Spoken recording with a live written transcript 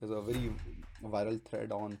there's a very viral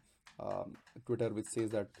thread on Twitter which says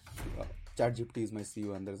that uh, ChatGPT is my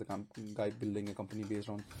CEO, and there's a guy building a company based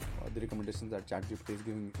on the recommendations that ChatGPT is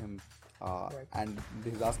giving him, Right. and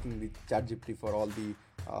he's asking the ChatGPT for all the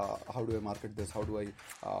how do I market this, how do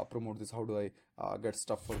I promote this, how do I get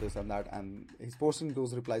stuff for this and that, and he's posting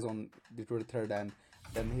those replies on the Twitter thread, and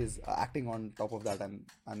then he's acting on top of that,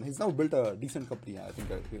 and he's now built a decent company. I think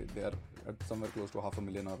they are at somewhere close to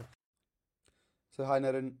 500,000 or so. Hi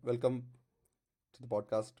Naren, welcome to the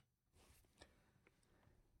podcast.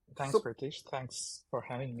 Thanks, So, Pratish. Thanks for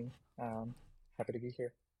having me. Happy to be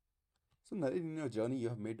here. so Naren, in your journey, you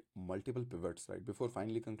have made multiple pivots, right? Before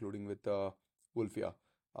finally concluding with Wolfia.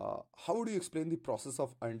 How would you explain the process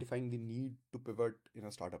of identifying the need to pivot in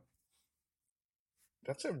a startup?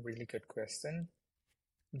 That's a really good question.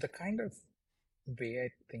 The kind of way I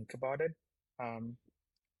think about it, um,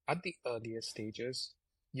 at the earliest stages,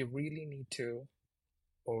 you really need to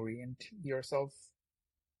orient yourself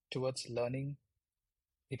towards learning,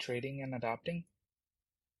 iterating, and adapting.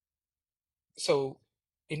 So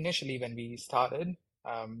initially, when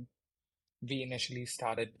um, we initially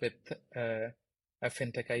started with a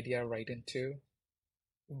fintech idea right into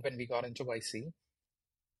when we got into YC.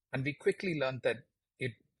 And we quickly learned that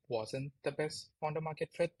it wasn't the best founder market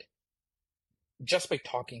fit just by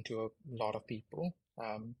talking to a lot of people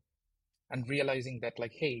and realizing that,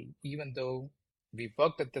 like, hey, even though we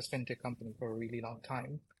worked at this fintech company for a really long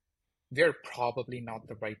time, we're probably not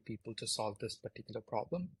the right people to solve this particular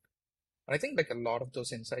problem. And I think like a lot of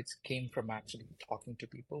those insights came from actually talking to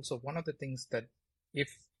people. So one of the things that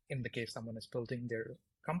if in the case someone is building their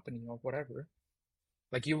company or whatever,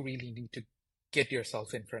 like you really need to get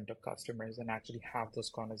yourself in front of customers and actually have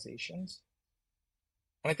those conversations.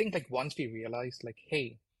 And I think like once we realized like,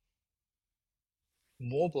 hey,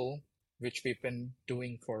 mobile, which we've been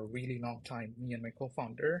doing for a really long time, me and my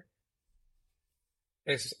co-founder,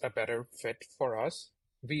 is a better fit for us.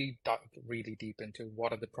 We dug really deep into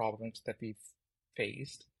what are the problems that we've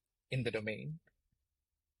faced in the domain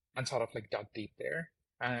and sort of like dug deep there.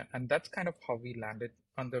 And that's kind of how we landed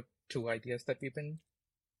on the two ideas that we've been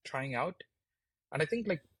trying out. And I think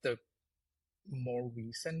like the more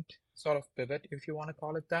recent sort of pivot, if you want to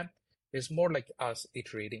call it that, is more like us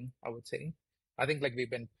iterating, I would say. I think like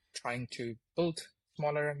we've been trying to build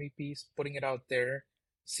smaller MVPs, putting it out there,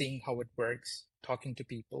 seeing how it works, talking to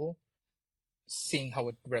people, seeing how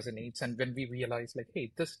it resonates. And when we realize like,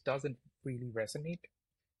 hey, this doesn't really resonate,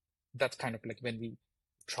 that's kind of like when we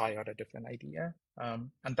try out a different idea.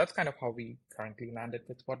 And that's kind of how we currently landed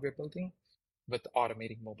with what we're building with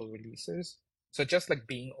automating mobile releases. So just like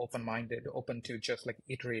being open-minded, open to just like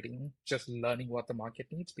iterating, just learning what the market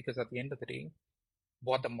needs, because at the end of the day,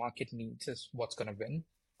 what the market needs is what's going to win.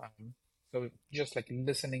 So just like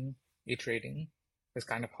listening, iterating is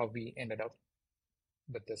kind of how we ended up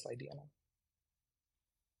with this idea now.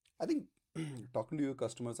 I think talking to your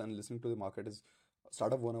customers and listening to the market is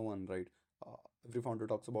startup 101, right? Uh, every founder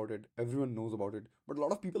talks about it, everyone knows about it, but a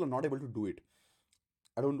lot of people are not able to do it.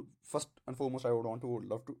 I don't, first and foremost, I would want to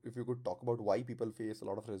love to, if you could talk about why people face a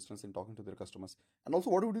lot of resistance in talking to their customers. And also,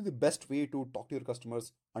 what would be the best way to talk to your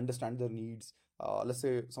customers, understand their needs? Let's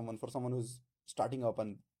say someone who's starting up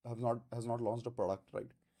and has not launched a product,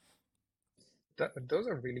 right? Those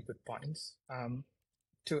are really good points.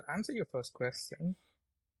 To answer your first question,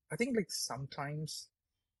 I think like sometimes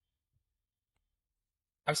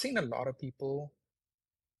I've seen a lot of people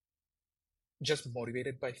just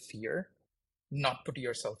motivated by fear, not put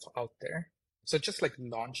yourself out there. So just like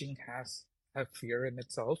launching has a fear in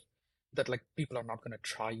itself that like people are not going to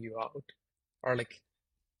try you out or like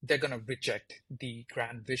they're going to reject the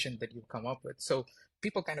grand vision that you've come up with. So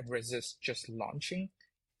people kind of resist just launching.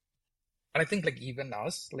 And I think like even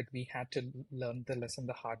us, like we had to learn the lesson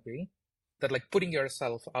the hard way that like putting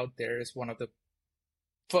yourself out there is one of the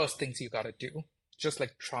first things you got to do. Just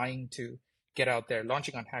like trying to get out there,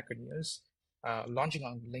 launching on Hacker News, launching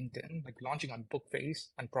on LinkedIn, like launching on Bookface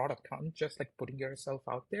and Product Hunt, just like putting yourself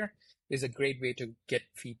out there is a great way to get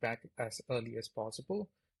feedback as early as possible.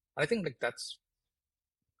 I think like that's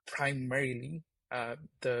primarily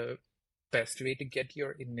the best way to get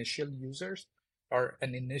your initial users or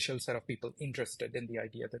an initial set of people interested in the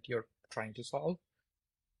idea that you're trying to solve.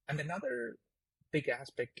 And another big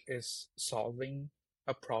aspect is solving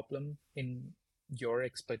a problem in your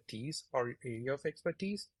expertise or area of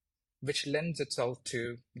expertise, which lends itself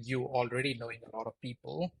to you already knowing a lot of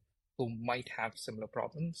people who might have similar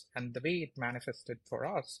problems. And the way it manifested for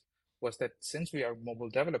us was that since we are mobile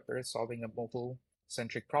developers solving a mobile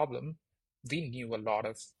centric problem, we knew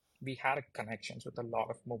we had connections with a lot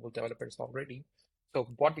of mobile developers already. So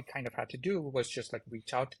what we kind of had to do was just like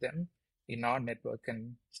reach out to them in our network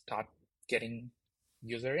and start getting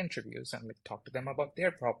user interviews and like talk to them about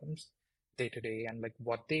their problems day to day and like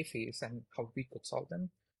what they face and how we could solve them.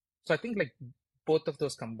 So I think like both of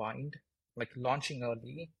those combined, like launching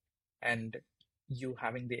early and you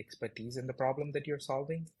having the expertise in the problem that you're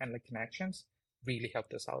solving and like connections really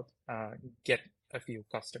helped us out, get a few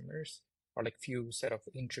customers or like few set of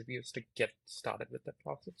interviews to get started with that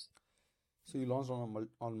process. So you launched on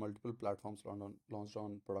on multiple platforms, launched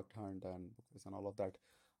on Product Hunt and Bookvis and all of that.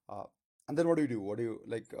 Uh, and then what do you do? What do you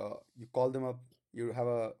like? You call them up. You have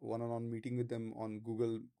a one-on-one meeting with them on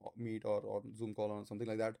Google Meet or Zoom call or something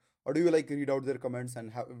like that, or do you like read out their comments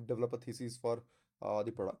and have develop a thesis for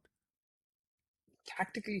the product?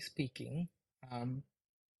 Tactically speaking,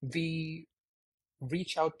 we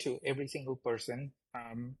reach out to every single person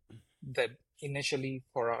that initially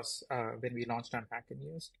for us, when we launched on Hack and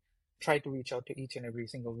News, try to reach out to each and every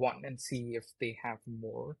single one and see if they have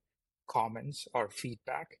more comments or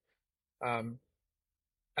feedback. Um,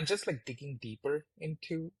 and just like digging deeper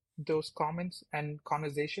into those comments and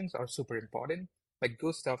conversations are super important. Like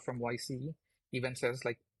Gustav from YC even says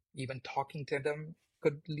like even talking to them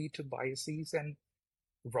could lead to biases and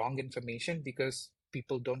wrong information because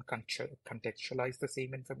people don't contextualize the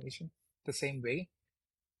same information the same way.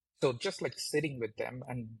 So just like sitting with them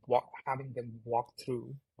and having them walk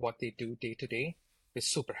through what they do day to day is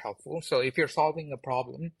super helpful. So if you're solving a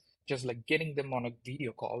problem, just like getting them on a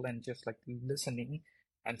video call and just like listening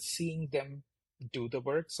and seeing them do the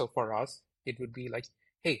work. So for us, it would be like,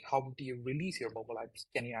 hey, how do you release your mobile apps?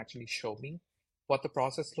 Can you actually show me what the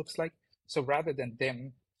process looks like? So rather than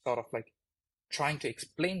them sort of like trying to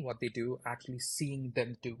explain what they do, actually seeing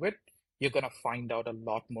them do it, you're going to find out a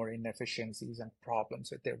lot more inefficiencies and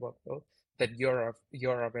problems with their workflow that you're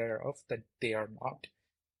aware of that they are not.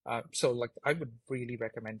 So like I would really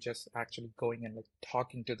recommend just actually going and like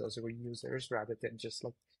talking to those users rather than just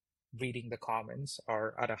like reading the comments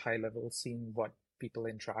or at a high level seeing what people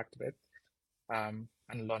interact with,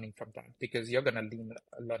 and learning from that because you're going to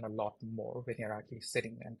learn a lot more when you're actually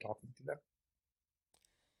sitting and talking to them.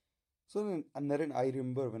 So, Naren, I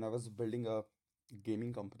remember when I was building a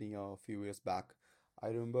gaming company a few years back, I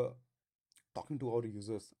remember talking to our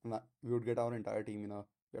users, and we would get our entire team in a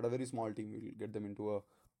we had a very small team. We'll get them into a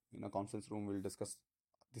in a conference room. We'll discuss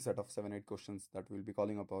the set of 7 8 questions that we'll be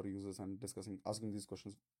calling up our users and discussing asking these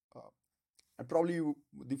questions. Uh, and probably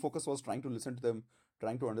the focus was trying to listen to them,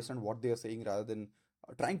 trying to understand what they are saying rather than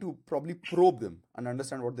trying to probably probe them and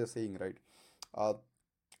understand what they're saying, right? Uh,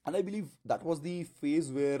 and I believe that was the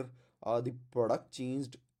phase where the product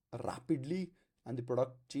changed rapidly, and the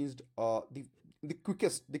product changed the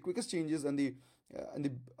quickest changes and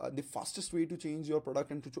the fastest way to change your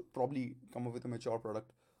product and to probably come up with a mature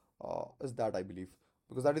product is that I believe,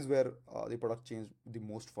 because that is where the product changed the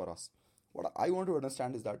most for us. What I want to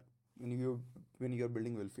understand is that when you're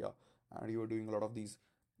building Wilfia and you're doing a lot of these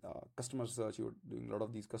customer research, you're doing a lot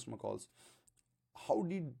of these customer calls, how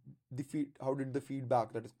did the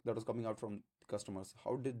feedback that was coming out from customers,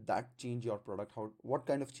 how did that change your product, what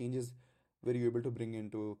kind of changes were you able to bring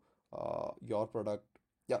into your product?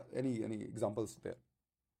 Yeah, any examples there?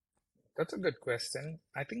 That's a good question.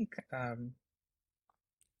 I think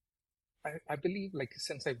I believe like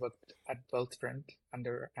since I worked at Wealthfront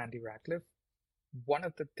under Andy Ratcliffe, one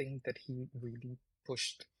of the things that he really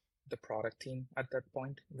pushed the product team at that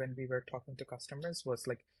point when we were talking to customers was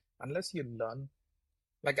like, unless you learn,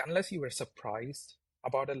 like unless you were surprised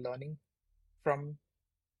about a learning from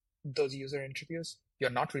those user interviews, you're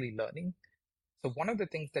not really learning. So one of the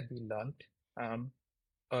things that we learned um,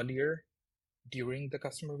 earlier during the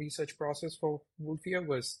customer research process for Wolfia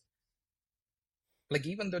was like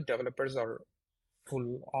even though developers are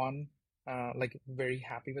full on like very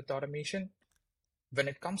happy with automation, when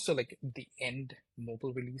it comes to like the end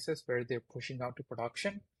mobile releases where they're pushing out to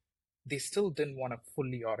production, they still didn't want to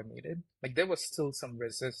fully automate it. Like there was still some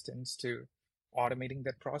resistance to automating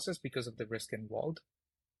that process because of the risk involved.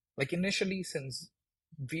 Like initially, since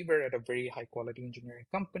we were at a very high quality engineering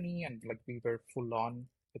company and like we were full on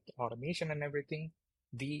with automation and everything,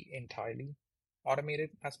 we entirely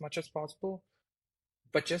automated as much as possible.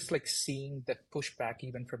 But just like seeing that pushback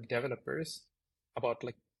even from developers about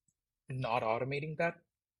like not automating that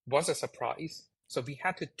was a surprise. So we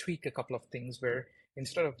had to tweak a couple of things where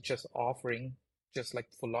instead of just offering just like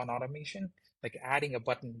full on automation, like adding a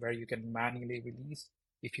button where you can manually release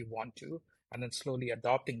if you want to, and then slowly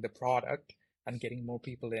adopting the product and getting more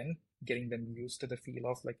people in, getting them used to the feel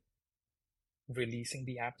of like releasing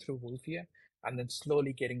the app through Wolfia, and then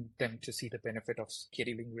slowly getting them to see the benefit of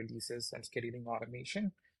scheduling releases and scheduling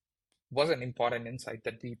automation. was an important insight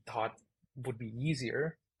that we thought would be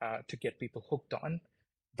easier to get people hooked on,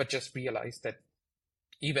 but just realized that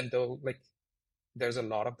even though like there's a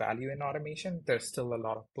lot of value in automation, there's still a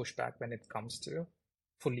lot of pushback when it comes to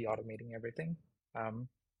fully automating everything. Um,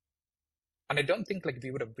 and I don't think like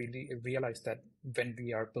we would have really realized that when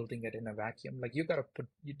we are building it in a vacuum. Like you got to put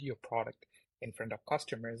your product in front of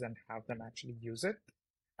customers and have them actually use it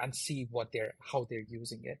and see how they're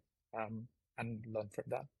using it, and learn from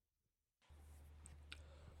that.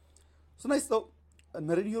 So nice. So,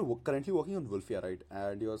 Naren, you're currently working on Wolfia, right?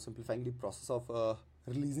 And you're simplifying the process of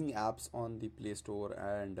releasing apps on the Play Store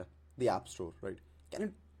and the App Store, right? Can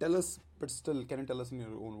you tell us, but still, can you tell us in your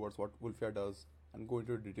own words what Wolfia does and go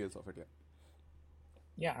into the details of it? Yeah.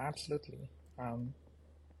 Yeah, absolutely. Um,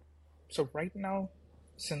 so right now,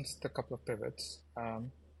 since the couple of pivots,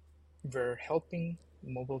 we're helping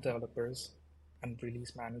mobile developers and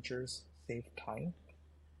release managers save time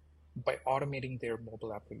by automating their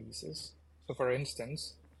mobile app releases. So, for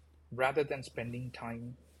instance, rather than spending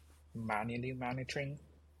time manually monitoring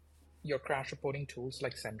your crash reporting tools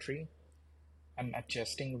like Sentry and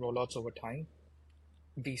adjusting rollouts over time,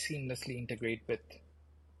 we seamlessly integrate with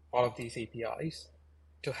all of these APIs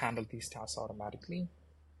to handle these tasks automatically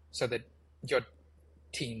so that your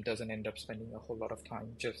team doesn't end up spending a whole lot of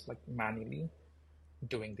time just like manually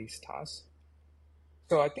doing these tasks.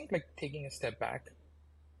 So I think like taking a step back,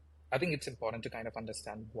 I think it's important to kind of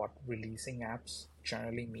understand what releasing apps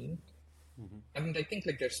generally mean. And I think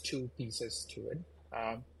like there's two pieces to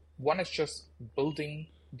it. One is just building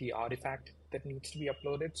the artifact that needs to be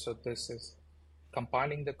uploaded. So this is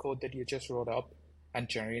compiling the code that you just wrote up and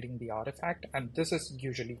generating the artifact. And this is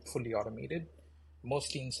usually fully automated.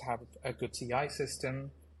 Most teams have a good CI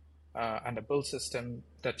system and a build system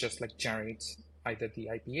that just like generates either the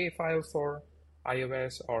IPA file for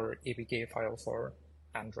iOS or APK file for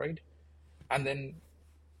Android. And then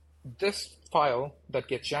this file that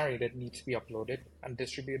gets generated needs to be uploaded and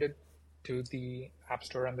distributed to the App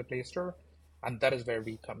Store and the Play Store, and that is where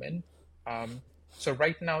we come in. So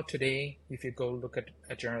right now, today, if you go look at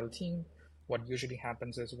a general team, what usually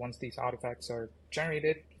happens is once these artifacts are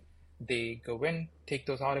generated, they go in, take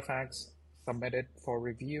those artifacts, submit it for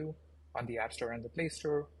review on the App Store and the Play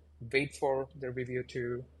Store, wait for the review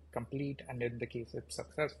to complete, and in the case it's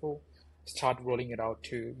successful, start rolling it out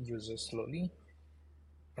to users slowly.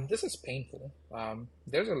 And this is painful.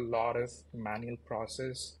 There's a lot of manual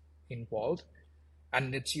process involved,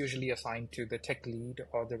 and it's usually assigned to the tech lead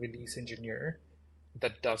or the release engineer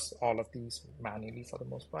that does all of these manually for the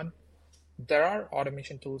most part. There are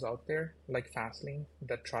automation tools out there like Fastlane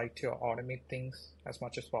that try to automate things as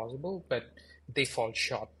much as possible, but they fall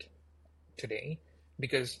short today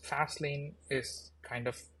because Fastlane is kind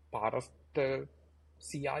of part of the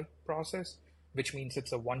CI process, which means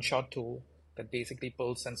it's a one-shot tool that basically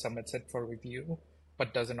pulls and submits it for review,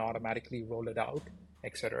 but doesn't automatically roll it out,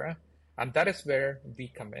 etc. And that is where we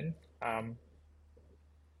come in.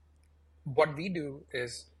 What we do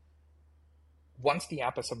is once the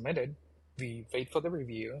app is submitted, we wait for the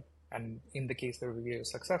review, and in the case the review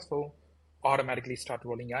is successful, automatically start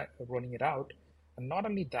rolling it out. And not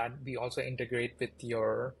only that, we also integrate with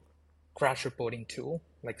your crash reporting tool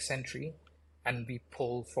like Sentry, and we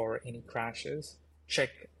pull for any crashes, check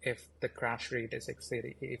if the crash rate is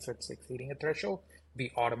exceeding, if it's exceeding a threshold,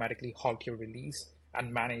 we automatically halt your release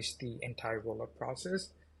and manage the entire rollout process.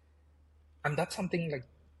 And that's something like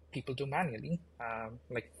people do manually,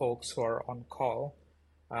 like folks who are on call,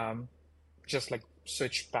 um, just like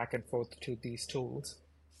switch back and forth to these tools,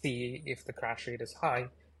 see if the crash rate is high,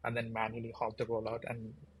 and then manually halt the rollout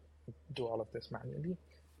and do all of this manually.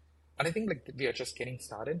 And I think like we are just getting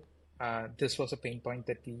started. This was a pain point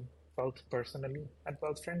that we felt personally at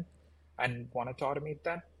Wellspring and wanted to automate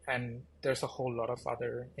that. And there's a whole lot of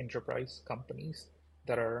other enterprise companies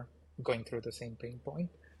that are going through the same pain point.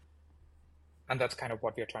 And that's kind of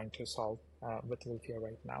what we're trying to solve with Wolfia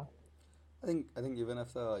right now. I think even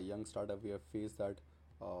as a young startup, we have faced that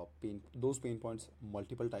those pain points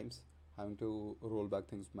multiple times, having to roll back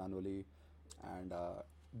things manually and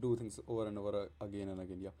do things over and over again and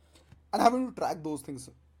again. Yeah, and having to track those things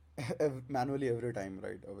manually every time,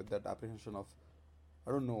 right? With that apprehension of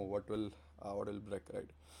I don't know what will break, right?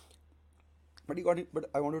 But you got it. But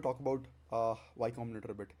I want to talk about Y Combinator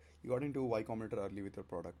a bit. You got into Y Combinator early with your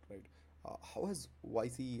product, right? How has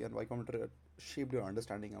YC and Y Combinator shaped your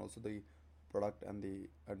understanding and also the product and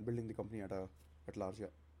building the company at large? Yeah.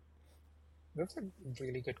 That's a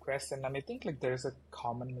really good question. And I think like there's a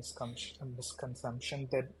common misconception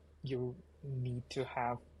that you need to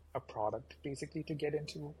have a product basically to get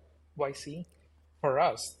into YC. For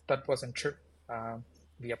us, that wasn't true. Um,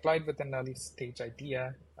 We applied with an early stage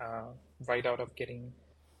idea, right out of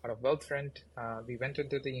Wealthfront. We went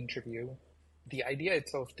into the interview. The idea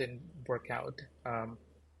itself didn't work out,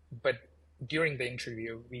 but during the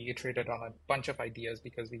interview, we iterated on a bunch of ideas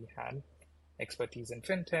because we had expertise in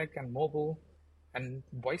fintech and mobile, and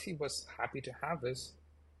YC was happy to have us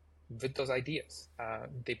with those ideas.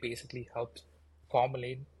 They basically helped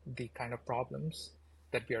formulate the kind of problems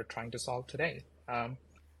that we are trying to solve today. And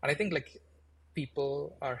I think like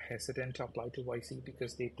people are hesitant to apply to YC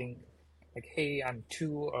because they think like, hey, I'm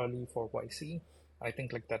too early for YC. I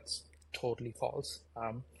think like that's totally false.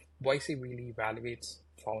 YC really evaluates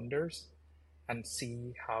founders and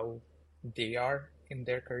see how they are in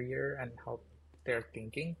their career and how they're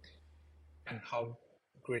thinking and how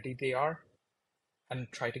gritty they are and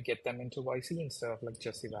try to get them into YC instead of like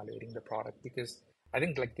just evaluating the product because I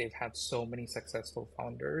think like they've had so many successful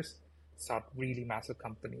founders start really massive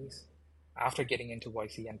companies after getting into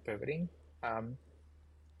YC and pivoting. Um,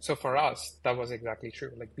 so for us, that was exactly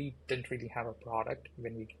true. Like we didn't really have a product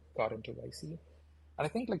when we got into YC. And I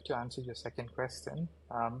think like to answer your second question,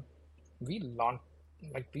 we learned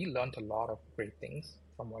we learned a lot of great things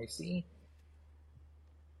from YC,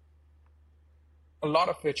 a lot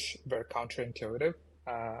of which were counterintuitive.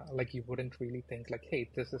 Like you wouldn't really think like, hey,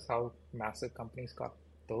 this is how massive companies got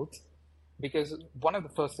built. Because one of the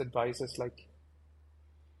first advice is like,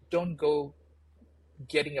 don't go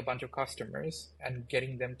getting a bunch of customers and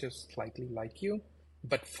getting them to slightly like you,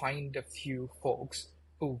 but find a few folks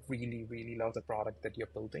who really, really love the product that you're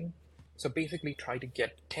building. So basically try to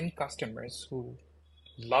get 10 customers who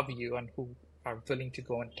love you and who are willing to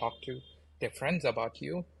go and talk to their friends about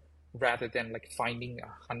you rather than like finding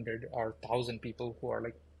 100 or 1,000 people who are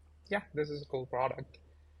like, yeah, this is a cool product.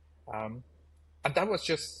 Um, and that was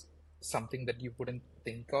just something that you wouldn't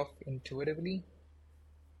think of intuitively,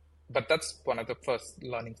 but that's one of the first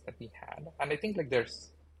learnings that we had. And I think like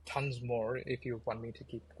there's tons more if you want me to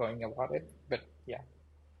keep going about it. But yeah,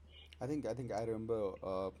 I remember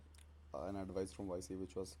an advice from YC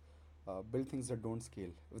which was build things that don't scale.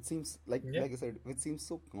 It seems yeah, like I said, it seems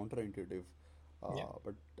so counterintuitive, yeah.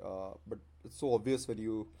 but it's so obvious when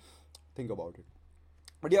you think about it.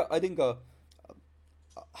 But yeah, I think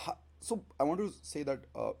so. I want to say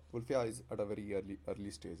that Wolfia is at a very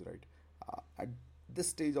early stage, right? At this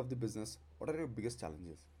stage of the business, what are your biggest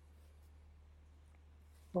challenges?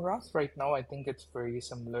 For us right now, I think it's very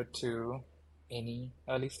similar to any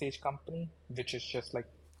early stage company, which is just like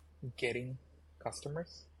getting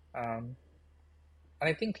customers. Um, and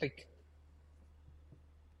I think like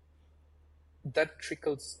that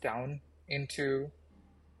trickles down into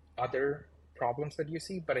other problems that you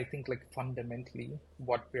see, but I think like fundamentally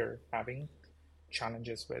what we're having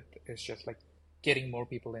challenges with is just like getting more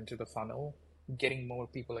people into the funnel, getting more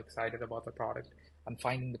people excited about the product, and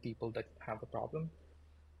finding the people that have the problem.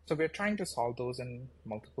 So we're trying to solve those in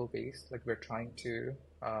multiple ways. Like we're trying to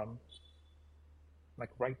um, like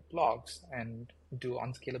write blogs and do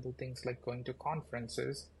unscalable things like going to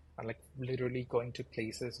conferences and like literally going to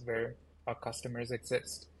places where our customers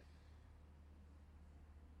exist.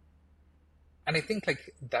 And I think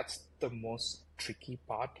like that's the most tricky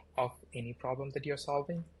part of any problem that you're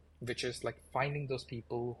solving, which is like finding those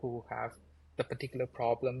people who have the particular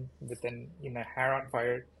problem within in a hair on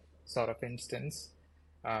fire sort of instance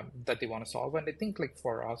that they want to solve. And I think like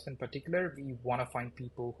for us in particular, we want to find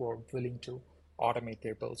people who are willing to automate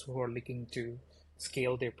their builds, who are looking to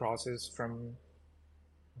scale their process from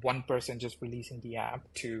one person just releasing the app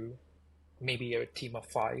to maybe a team of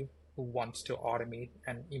five who wants to automate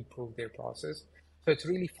and improve their process. So it's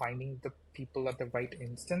really finding the people at the right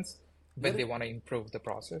instance when they Naren, want to improve the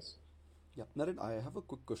process. yeah, Naren, I have a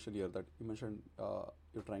quick question here that you mentioned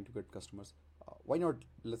you're trying to get customers. Why not,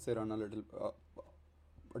 let's say, run a little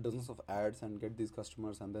a dozens of ads and get these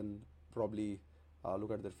customers and then probably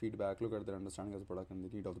look at their feedback, look at their understanding of the product and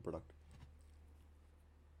the need of the product.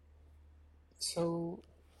 So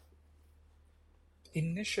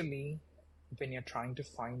initially, when you're trying to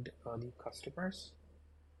find early customers,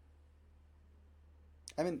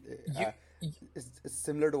 I mean, you, it's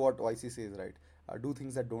similar to what YC says, right? Do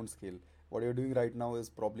things that don't scale. What you're doing right now is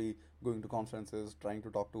probably going to conferences, trying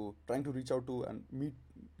to reach out to and meet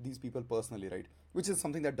these people personally, right? Which is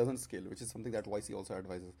something that doesn't scale, which is something that YC also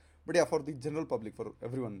advises. But yeah, for the general public, for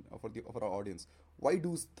everyone, for our audience, why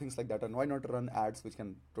do things like that, and why not run ads which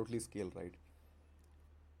can totally scale, right?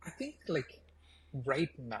 I think like right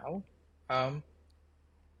now, um,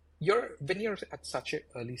 you're when you're at such an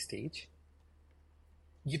early stage,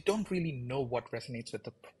 you don't really know what resonates with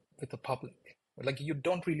the public. Like you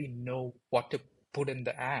don't really know what to put in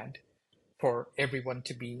the ad for everyone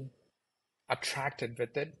to be attracted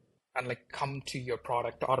with it and like come to your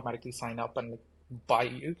product, automatically sign up and like buy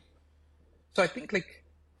you. So I think like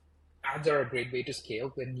ads are a great way to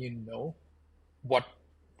scale when you know what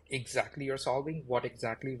exactly you're solving, what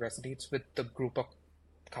exactly resonates with the group of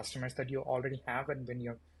customers that you already have, and when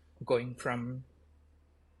you're going from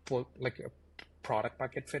like a product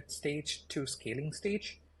market fit stage to scaling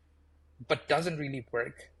stage, but doesn't really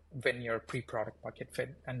work when you're pre-product market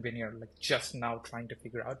fit and when you're like just now trying to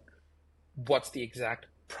figure out what's the exact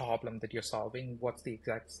problem that you're solving, what's the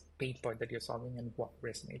exact pain point that you're solving, and what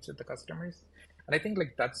resonates with the customers. And I think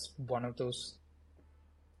like that's one of those.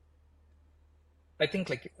 I think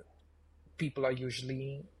like people are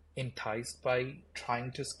usually enticed by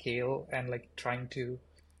trying to scale and like trying to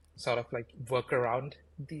sort of like work around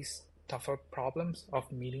these tougher problems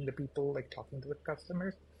of meeting the people, like talking to the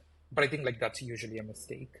customers. But I think like that's usually a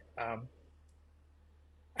mistake.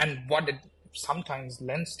 And what it sometimes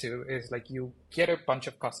lends to is like you get a bunch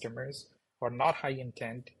of customers who are not high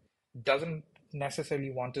intent, doesn't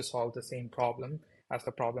necessarily want to solve the same problem as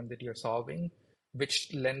the problem that you're solving,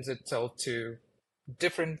 which lends itself to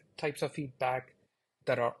different types of feedback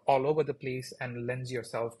that are all over the place and lends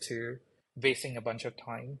yourself to wasting a bunch of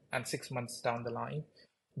time. And 6 months down the line,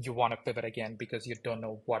 you want to pivot again because you don't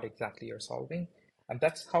know what exactly you're solving. And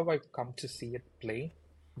that's how I've come to see it play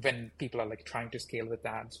when people are like trying to scale with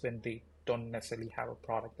ads when they don't necessarily have a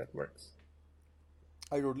product that works.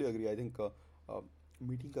 I totally agree. I think uh,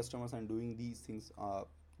 meeting customers and doing these things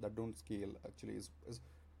that don't scale actually is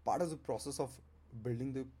part of the process of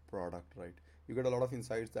building the product, right? You get a lot of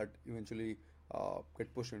insights that eventually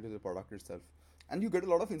get pushed into the product itself. And you get a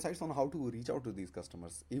lot of insights on how to reach out to these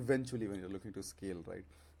customers eventually when you're looking to scale, right?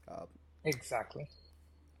 Uh, Exactly.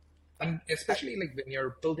 And I, especially like when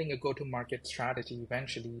you're building a go-to-market strategy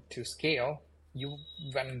eventually to scale, you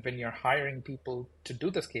when you're hiring people to do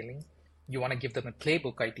the scaling, you want to give them a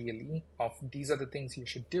playbook ideally of these are the things you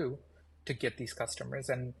should do to get these customers.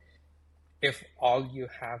 And if all you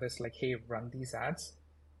have is like, hey, run these ads,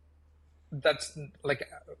 that's like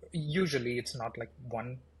usually it's not like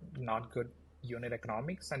one, not good unit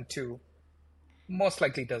economics, and two, most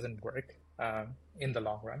likely doesn't work in the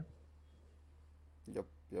long run. yep,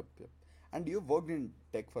 yep, yep. And you've worked in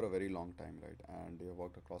tech for a very long time, right? And you've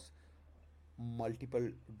worked across multiple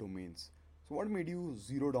domains. So, what made you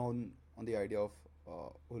zero down on the idea of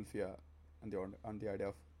Ulfia and the idea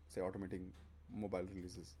of say automating mobile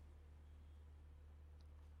releases?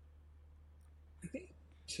 I think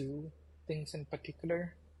two things in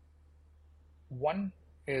particular. One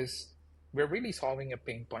is we're really solving a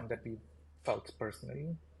pain point that we felt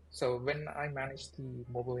personally. So when I managed the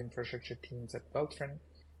mobile infrastructure teams at Beltran,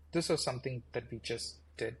 this was something that we just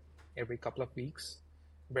did every couple of weeks,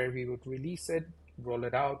 where we would release it, roll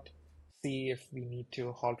it out, see if we need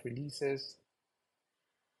to halt releases,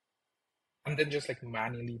 and then just like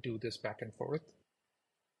manually do this back and forth.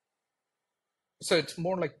 So it's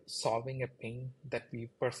more like solving a pain that we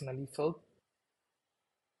personally felt,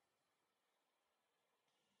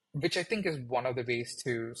 which I think is one of the ways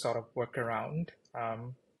to sort of work around,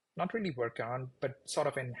 not really work around, but sort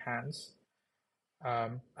of enhance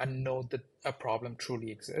and know that a problem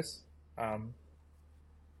truly exists. Um,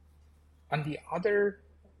 and the other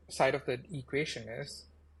side of the equation is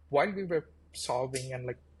while we were solving and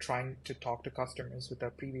like trying to talk to customers with our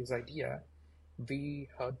previous idea, we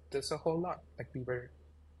heard this a whole lot. Like we were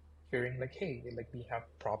hearing like, hey, like we have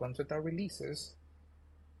problems with our releases.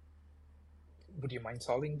 Would you mind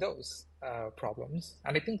solving those problems?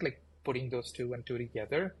 And I think like putting those two and two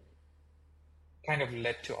together kind of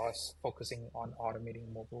led to us focusing on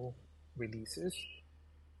automating mobile releases.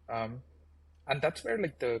 Um, and that's where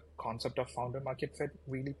like the concept of founder market fit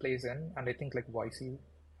really plays in. And I think like YC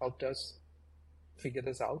helped us figure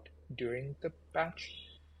this out during the batch,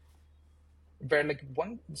 where like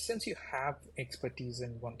one since you have expertise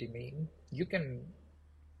in one domain, you can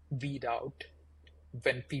weed out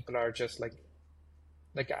when people are just like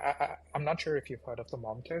I'm not sure if you've heard of the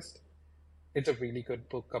mom test. It's a really good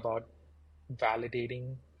book about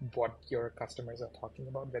validating what your customers are talking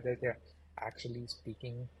about, whether they're actually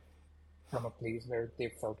speaking from a place where they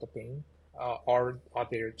felt the pain, or are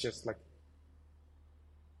they just like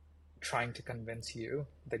trying to convince you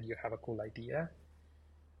that you have a cool idea.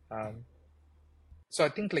 Um, so I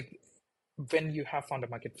think like when you have found a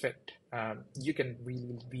market fit, you can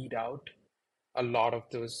really weed out a lot of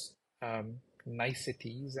those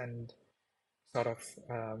niceties and sort of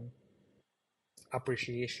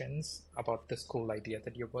appreciations about this cool idea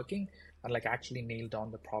that you're working and like actually nail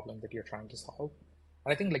down the problem that you're trying to solve.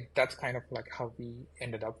 And I think like that's kind of like how we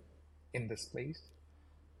ended up in this place.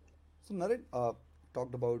 So, Naren,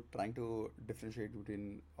 talked about trying to differentiate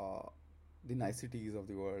between the niceties of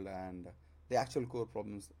the world and the actual core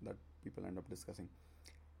problems that people end up discussing.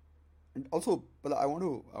 And also, well, I want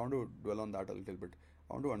to dwell on that a little bit.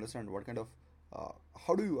 I want to understand what kind of uh,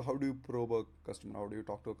 how do you probe a customer? How do you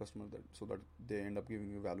talk to a customer that so that they end up giving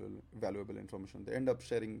you valuable information? They end up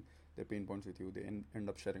sharing their pain points with you. They end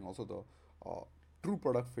up sharing also the true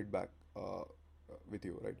product feedback with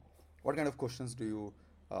you, right? What kind of questions do you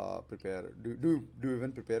prepare? Do you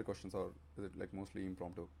even prepare questions, or is it like mostly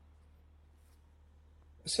impromptu?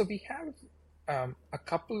 So we have a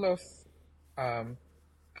couple of um,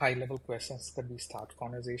 high-level questions that we start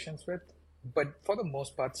conversations with, but for the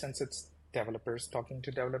most part, since it's developers talking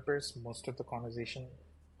to developers, most of the conversation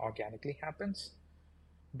organically happens.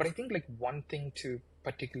 But I think like one thing to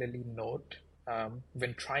particularly note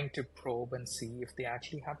when trying to probe and see if they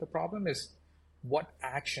actually have the problem is what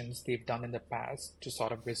actions they've done in the past to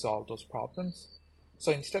sort of resolve those problems.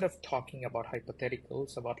 So instead of talking about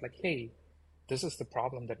hypotheticals about like, hey, this is the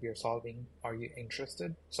problem that we are solving, are you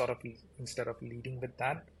interested? Sort of instead of leading with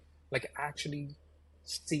that, like actually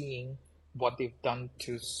seeing what they've done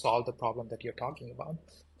to solve the problem that you're talking about.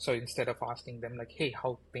 So instead of asking them like, hey,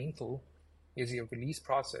 how painful is your release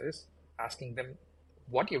process, asking them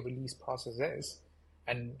what your release process is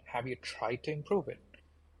and have you tried to improve it,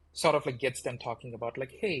 sort of like gets them talking about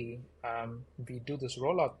like, hey, we do this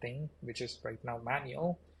rollout thing which is right now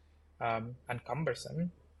manual and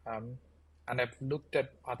cumbersome, um, and I've looked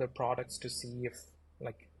at other products to see if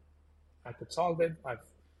like I could solve it. I've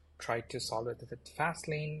tried to solve it with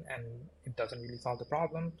Fastlane and it doesn't really solve the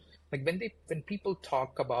problem. Like when people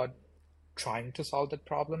talk about trying to solve that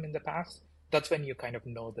problem in the past, that's when you kind of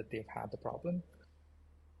know that they've had the problem.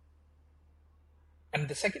 And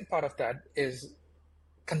the second part of that is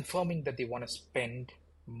confirming that they want to spend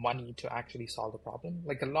money to actually solve the problem.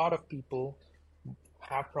 Like a lot of people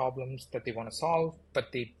have problems that they want to solve,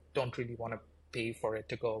 but they don't really want to pay for it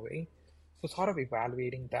to go away. So, sort of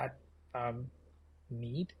evaluating that um,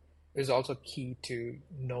 need is also key to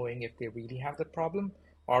knowing if they really have the problem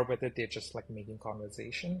or whether they're just like making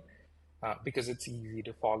conversation. Because it's easy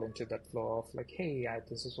to fall into that flow of like, hey,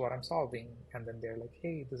 this is what I'm solving, and then they're like,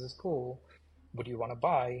 hey, this is cool. Would you want to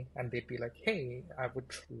buy? And they'd be like, hey, I would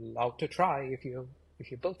love to try if you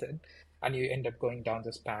built it, and you end up going down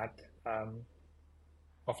this path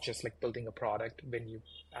of just like building a product when you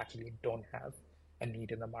actually don't have a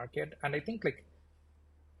need in the market. And I think like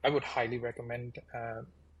I would highly recommend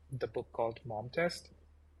the book called Mom Test,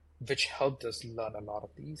 which helped us learn a lot of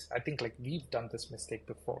these. I think like we've done this mistake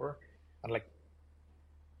before, and like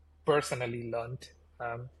personally learned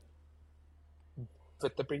um,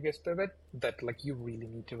 with the previous pivot that like you really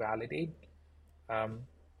need to validate um,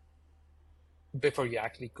 before you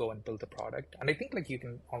actually go and build a product. And I think like you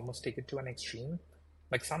can almost take it to an extreme.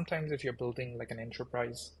 Like sometimes if you're building like an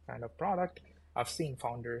enterprise kind of product, I've seen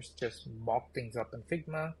founders just mock things up in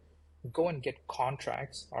Figma, go and get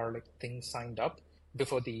contracts or like things signed up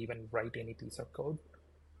before they even write any piece of code.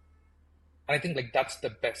 And I think like that's the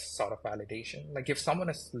best sort of validation. Like if someone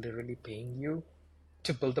is literally paying you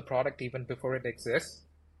to build the product even before it exists,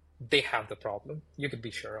 they have the problem. You could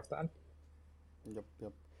be sure of that. Yep,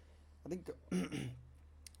 yep. I think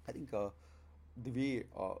I think the way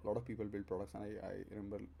a lot of people build products, and I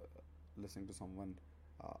remember listening to someone,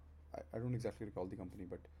 uh, I don't exactly recall the company,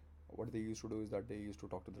 but what they used to do is that they used to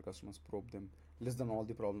talk to their customers, probe them, list down all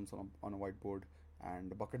the problems on a whiteboard,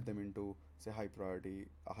 and bucket them into, say, high priority,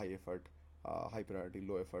 high effort, high priority,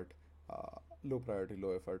 low effort, low priority,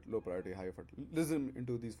 low effort, low priority, high effort. List them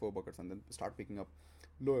into these four buckets, and then start picking up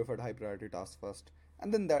low effort, high priority tasks first,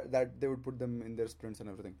 and then that they would put them in their sprints and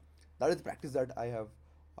everything. That is practice that I have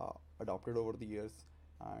adopted over the years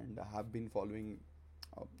and have been following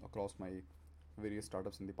across my various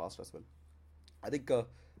startups in the past as well. I think,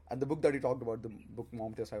 and the book that you talked about, the book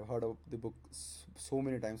Mom Test, I've heard of the book so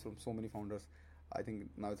many times from so many founders. I think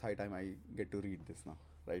now it's high time I get to read this now,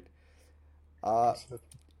 right? Uh, Absolutely.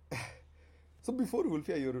 so before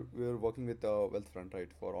Wolfia, you were working with Wealthfront, right,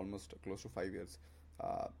 for almost close to 5 years,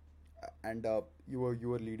 uh, and you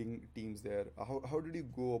were leading teams there. How did you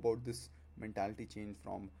go about this mentality change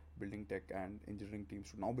from building tech and engineering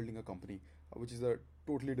teams to now building a company, which is a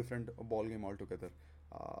totally different ball game altogether?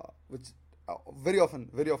 Which very often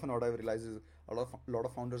what I realize is a lot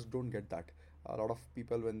of founders don't get that. A lot of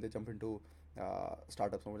people when they jump into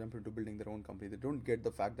startups or jump into building their own company, they don't get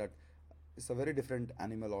the fact that it's a very different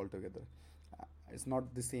animal altogether. It's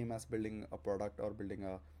not the same as building a product or building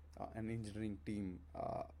an engineering team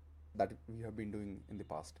that we have been doing in the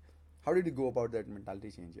past. How did you go about that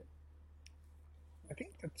mentality change? Yeah. I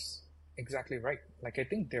think that's exactly right. Like, I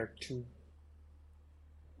think there are two.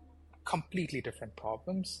 completely different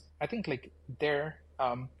problems. I think like there,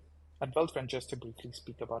 at Wealthfront, just to briefly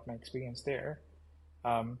speak about my experience there,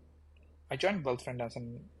 um, I joined Wealthfront as a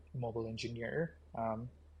mobile engineer,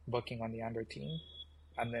 working on the Android team,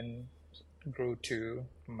 and then grew to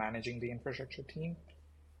managing the infrastructure team.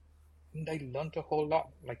 And I learned a whole lot.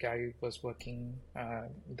 Like I was working,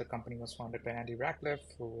 the company was founded by Andy Ratcliffe,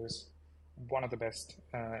 who was one of the best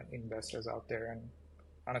investors out there, and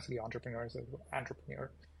honestly, entrepreneur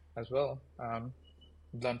as well.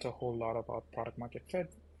 Learned a whole lot about product market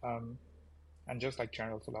fit, and just like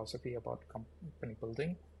general philosophy about company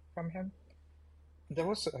building from him. There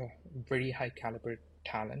was a very high caliber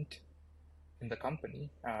talent in the company.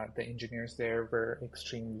 The engineers there were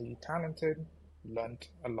extremely talented, learned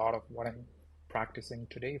a lot of what I'm practicing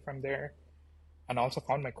today from there, and also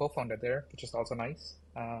found my co-founder there, which is also nice.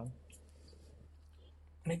 And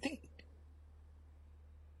I think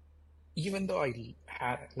even though I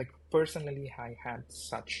had, like, personally, I had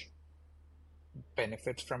such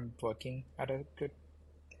benefits from working at a good,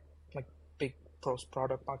 like, big pros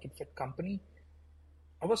product market fit company,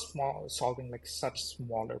 I was solving like such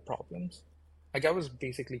smaller problems. Like I was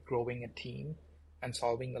basically growing a team and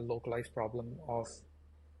solving a localized problem of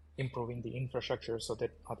improving the infrastructure so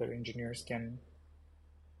that other engineers can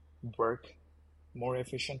work more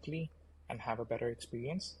efficiently and have a better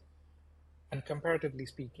experience. And comparatively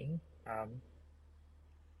speaking,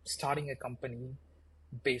 starting a company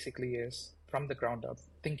basically is from the ground up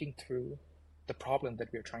thinking through the problem that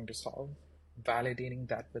we're trying to solve, validating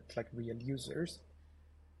that with like real users,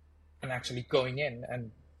 and actually going in and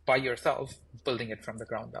by yourself building it from the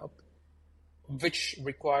ground up, which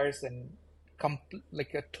requires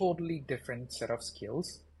like a totally different set of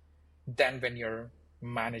skills than when you're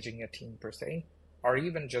managing a team per se, or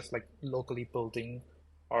even just like locally building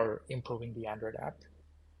or improving the Android app.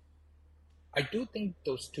 I do think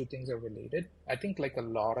those two things are related. I think like a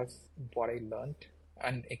lot of what I learned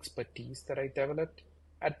and expertise that I developed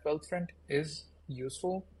at Wealthfront is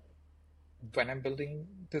useful when I'm building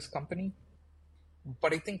this company.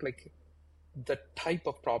 But I think like the type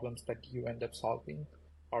of problems that you end up solving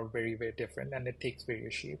are very, very different and it takes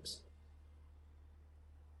various shapes.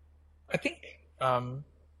 I think um,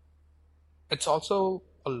 it's also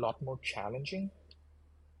a lot more challenging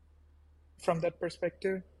from that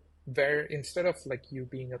perspective, where instead of like you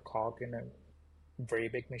being a cog in a very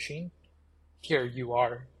big machine, here you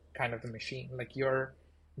are kind of the machine. Like you're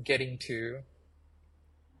getting to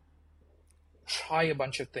try a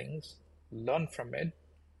bunch of things, learn from it,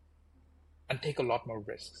 and take a lot more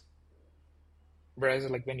risks. Whereas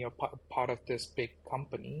like when you're part of this big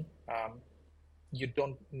company, you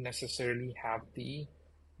don't necessarily have the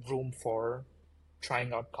room for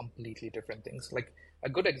trying out completely different things. Like a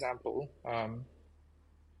good example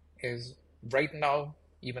is right now,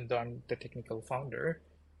 even though I'm the technical founder,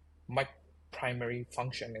 my primary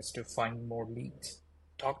function is to find more leads,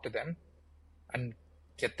 talk to them, and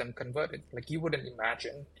get them converted. Like you wouldn't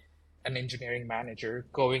imagine an engineering manager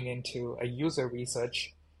going into a user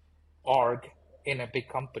research org in a big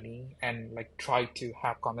company and like try to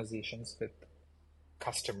have conversations with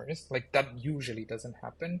customers. Like that usually doesn't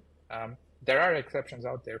happen. There are exceptions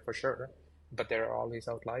out there for sure, but there are always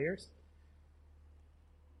outliers.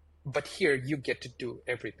 But here you get to do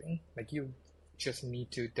everything. Like you just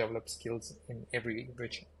need to develop skills in every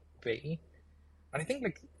which way. And I think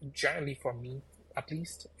like generally for me, at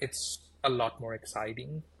least, it's a lot more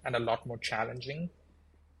exciting and a lot more challenging.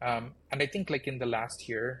 And I think like in the last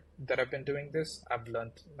year that I've been doing this, I've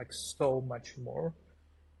learned like so much more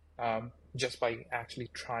just by actually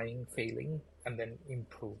trying, failing, and then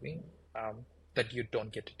improving that you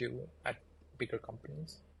don't get to do at bigger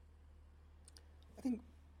companies. I think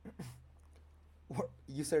what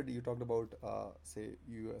you said, you talked about, say,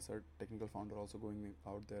 you as a technical founder also going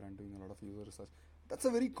out there and doing a lot of user research. That's a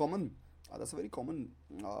very common,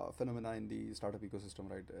 phenomena in the startup ecosystem,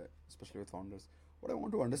 right? Especially with founders. What I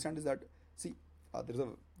want to understand is that, see,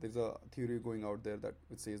 there's a theory going out there that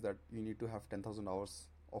which says that you need to have 10,000 hours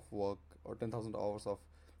of work, or 10,000 hours of,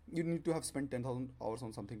 you need to have spent 10,000 hours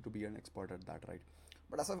on something to be an expert at that, right?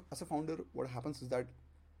 But as a founder, what happens is that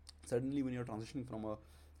suddenly when you're transitioning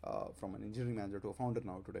from an engineering manager to a founder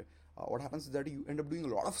now today, what happens is that you end up doing a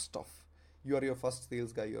lot of stuff. You are your first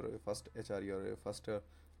sales guy, you're your first HR, you're your first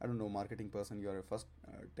I don't know, marketing person, you're your first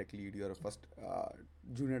tech lead, you're a first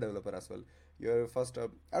junior developer as well, you're a first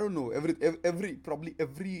I don't know, every probably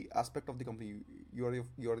every aspect of the company, you're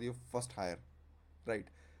your first hire, right?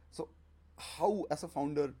 So how as a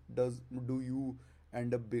founder do you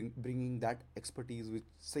end up bringing that expertise, which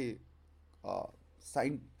say,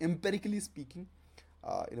 empirically speaking,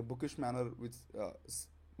 in a bookish manner, which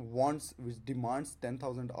wants, which demands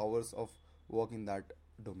 10,000 hours of work in that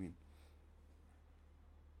domain?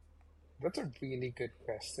 That's a really good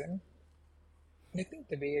question. And I think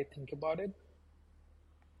the way I think about it,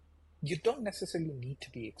 you don't necessarily need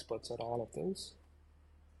to be experts at all of those.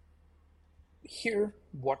 Here,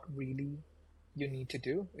 what really you need to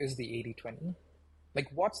do is the 80/20.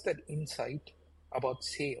 Like, what's that insight about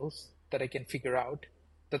sales that I can figure out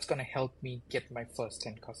that's going to help me get my first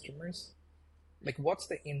 10 customers? Like, what's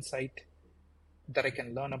the insight that I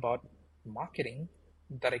can learn about marketing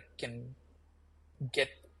that I can get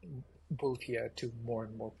both here to more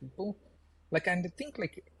and more people? Like, and I think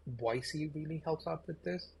like YC really helps out with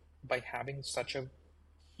this by having such a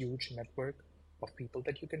huge network of people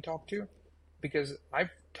that you can talk to. Because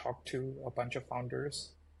I've talked to a bunch of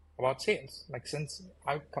founders about sales. Like, since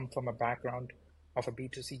I come from a background of a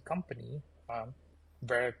B2C company,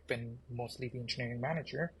 where I've been mostly the engineering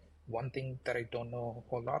manager, one thing that I don't know a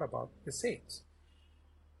whole lot about is sales.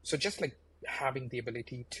 So just like having the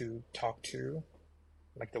ability to talk to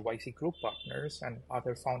like the YC group partners and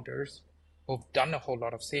other founders who've done a whole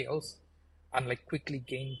lot of sales and like quickly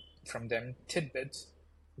gain from them tidbits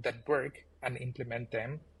that work and implement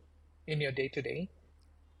them in your day to day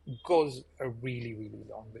goes a really, really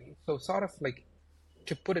long way. So, sort of like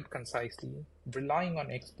to put it concisely, relying on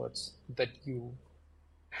experts that you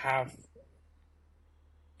have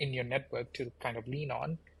in your network to kind of lean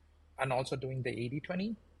on and also doing the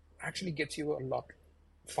 80/20 actually gets you a lot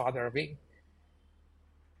farther away.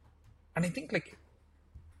 And I think like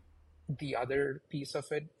the other piece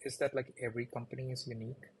of it is that like every company is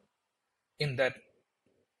unique in that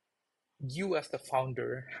you as the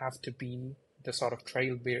founder have to be the sort of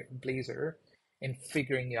trailblazer in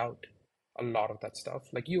figuring out a lot of that stuff.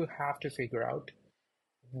 Like you have to figure out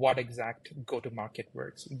what exact go to market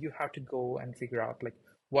works. You have to go and figure out like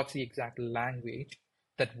what's the exact language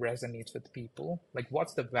that resonates with people. Like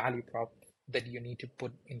what's the value prop that you need to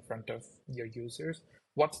put in front of your users?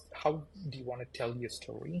 What's how do you want to tell your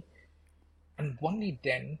story? And only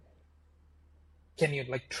then can you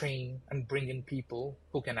like train and bring in people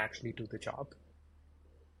who can actually do the job.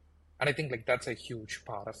 And I think like that's a huge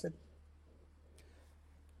part of it.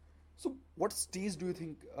 So, what stage do you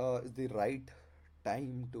think is the right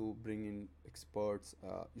time to bring in experts?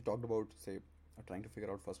 You talked about, say, trying to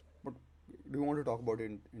figure out first, but do you want to talk about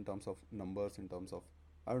it in terms of numbers, in terms of,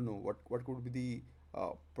 I don't know, what could be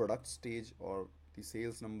the product stage or the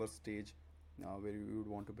sales number stage where you would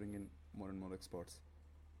want to bring in more and more experts?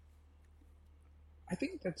 I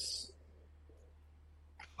think that's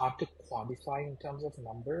hard to quantify in terms of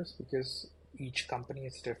numbers because each company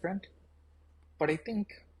is different. But I think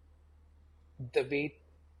the way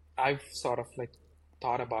I've sort of like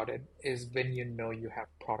thought about it is when you know you have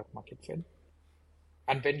product market fit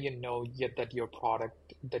and when you know yet that your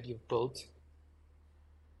product that you've built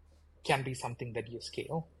can be something that you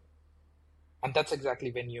scale. And that's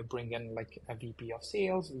exactly when you bring in like a VP of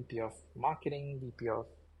sales, VP of marketing, VP of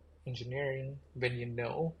engineering, when you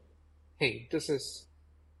know, hey, this is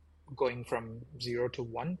going from 0 to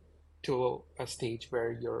 1 to a stage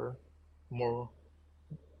where you're more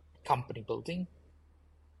company building.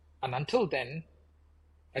 And until then,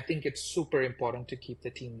 I think it's super important to keep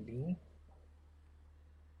the team lean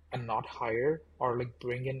and not hire or like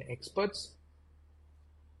bring in experts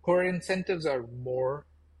whose incentives are more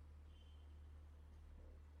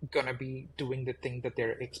gonna be doing the thing that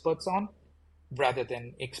they're experts on rather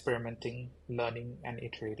than experimenting, learning, and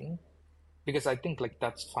iterating. Because I think like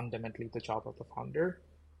that's fundamentally the job of the founder.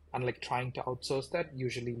 And like trying to outsource that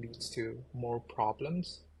usually leads to more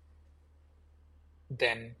problems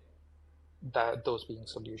than those being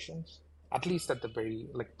solutions, at least at the very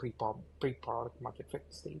like pre-product market fit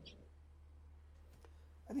stage.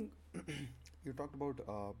 I think you talked about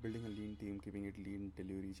building a lean team, keeping it lean till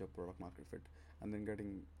you reach a product market fit, and then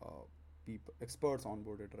getting people experts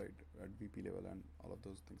onboarded right at VP level and all of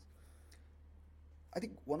those things. I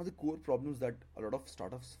think one of the core problems that a lot of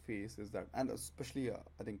startups face is that, and especially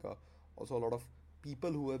I think also a lot of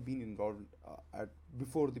people who have been involved at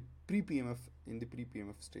before the pre PMF in the pre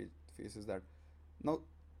PMF stage faces that now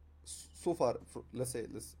so far let's say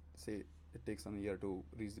it takes a year to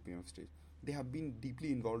reach the PMF stage. They have been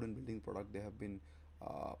deeply involved in building the product. They have been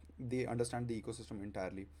they understand the ecosystem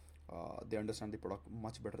entirely. They understand the product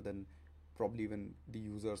much better than probably even the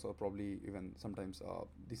users or probably even sometimes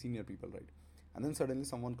the senior people, right? And then suddenly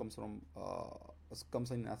someone comes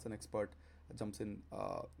in as an expert, jumps in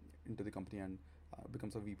into the company and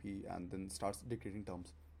becomes a VP and then starts dictating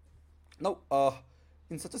terms. Now,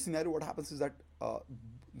 in such a scenario, what happens is that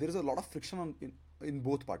there is a lot of friction in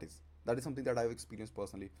both parties. That is something that I've experienced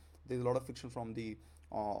personally. There's a lot of friction from the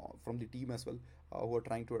team as well, who are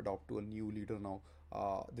trying to adopt to a new leader now.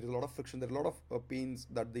 There is a lot of friction. There are a lot of pains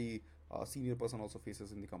that the senior person also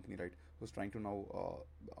faces in the company, right? Who's trying to now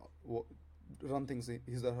run things in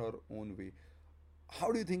his or her own way.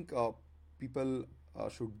 How do you think people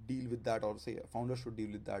should deal with that, or say founders should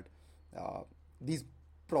deal with that? Uh, these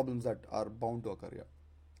problems that are bound to occur. Yeah.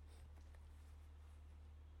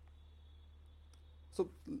 So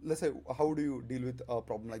let's say, how do you deal with a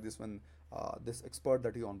problem like this when this expert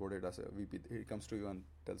that you onboarded as a VP, he comes to you and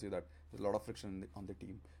tells you that there's a lot of friction on the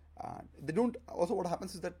team, and they don't. Also, what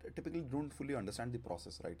happens is that typically don't fully understand the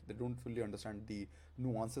process, right? They don't fully understand the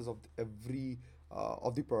nuances of every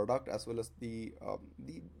of the product, as well as the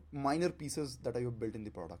minor pieces that are built in the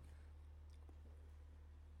product.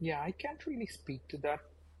 Yeah, I can't really speak to that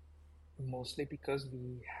mostly because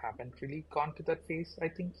we haven't really gone to that phase, I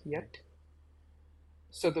think, Mhm. yet.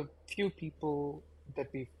 So the few people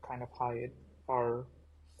that we've kind of hired are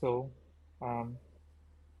so um,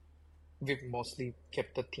 we've mostly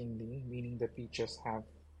kept the team lean, meaning that we just have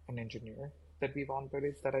an engineer that we've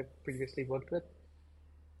onboarded that I've previously worked with.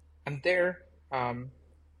 And there, um,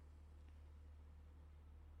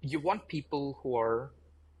 you want people who are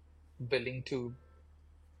willing to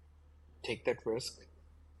take that risk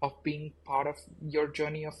of being part of your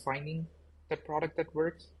journey of finding the product that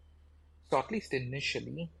works. So at least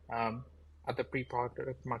initially, at the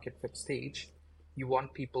pre-product market fit stage, you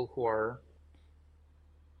want people who are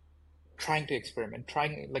trying to experiment,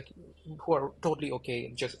 trying like who are totally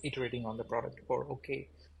okay just iterating on the product, or okay,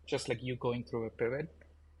 just like you going through a pivot.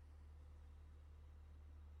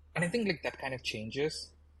 And I think like that kind of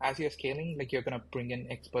changes as you're scaling. Like you're gonna bring in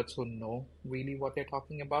experts who know really what they're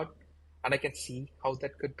talking about, and I can see how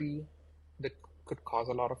that could be that could cause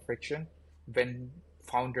a lot of friction when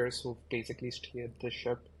founders who basically steered the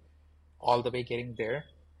ship all the way getting there.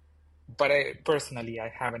 But I personally I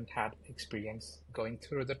haven't had experience going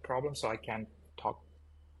through that problem, so I can't talk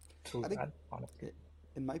I through think, that honestly.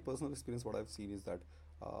 in my personal experience, what I've seen is that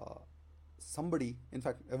uh, somebody, in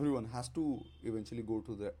fact, everyone has to eventually go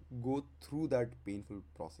through that painful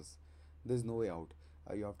process. There's no way out.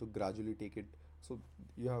 You have to gradually take it. So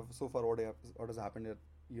you have so far what has happened is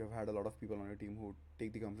you have had a lot of people on your team who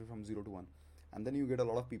take the company from 0 to 1, and then you get a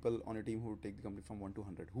lot of people on your team who take the company from 1 to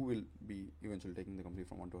 100, who will be eventually taking the company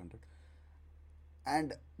from 1 to 100.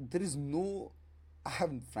 And there is no, I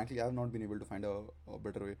have not been able to find a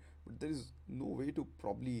better way, but there is no way to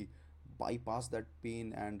probably bypass that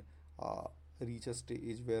pain and uh, reach a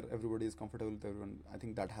stage where everybody is comfortable with everyone. I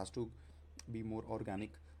think that has to be more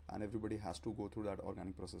organic, and everybody has to go through that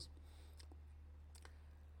organic process.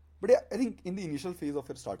 But yeah, I think in the initial phase of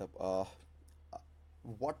your startup,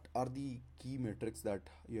 what are the key metrics that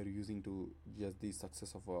you're using to judge the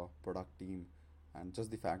success of a product team, and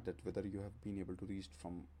just the fact that whether you have been able to reach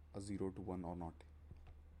from a 0 to 1 or not?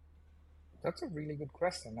 That's a really good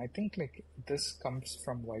question. I think like this comes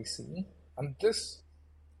from YC, and this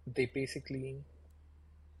they basically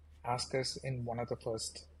ask us in one of the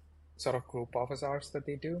first sort of group office hours that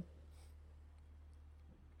they do,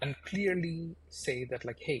 and clearly say that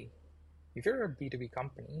like, hey, if you're a B2B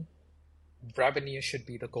company, revenue should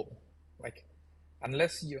be the goal. Like,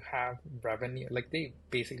 unless you have revenue, like they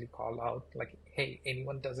basically call out like, hey,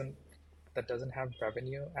 anyone doesn't have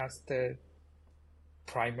revenue as the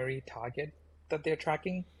primary target that they're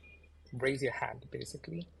tracking, raise your hand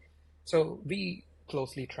basically. So we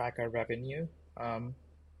closely track our revenue. Um,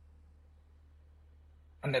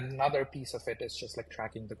 and another piece of it is just like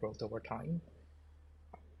tracking the growth over time.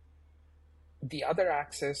 The other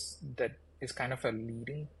axis that is kind of a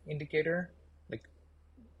leading indicator, like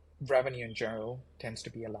revenue in general tends to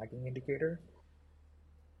be a lagging indicator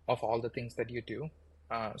of all the things that you do.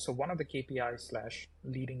 So one of the KPIs slash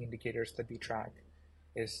leading indicators that we track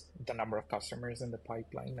is the number of customers in the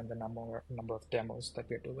pipeline and the number of demos that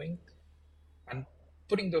we're doing. And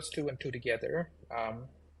putting those two and two together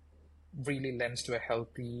really lends to a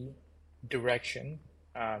healthy direction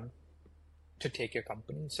um, to take your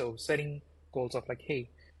company. So setting goals of like, hey,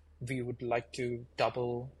 we would like to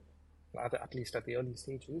double, at least at the early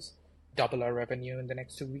stages, double our revenue in the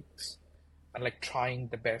next 2 weeks, and like trying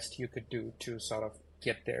the best you could do to sort of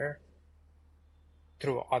get there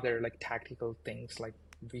through other like tactical things like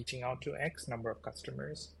reaching out to X number of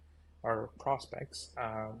customers or prospects,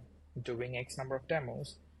 doing X number of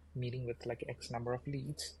demos, meeting with like X number of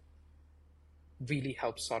leads, really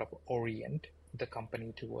helps sort of orient the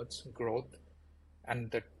company towards growth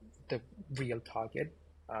and the real target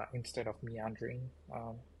instead of meandering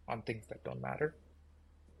on things that don't matter.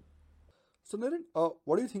 So, Naren,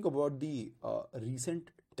 what do you think about the recent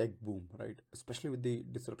tech boom, right? Especially with the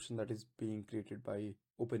disruption that is being created by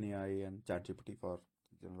OpenAI and ChatGPT for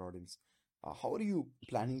the general audience. How are you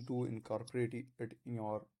planning to incorporate it in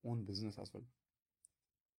your own business as well?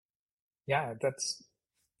 Yeah,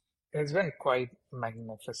 it's been quite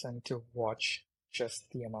magnificent to watch just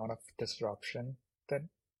the amount of disruption that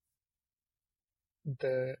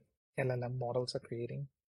the LLM models are creating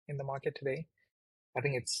in the market today. I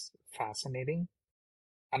think it's fascinating,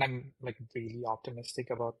 and I'm like really optimistic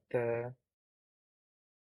about the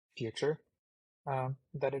future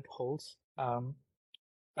that it holds.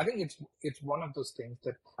 I think it's one of those things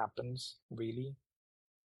that happens really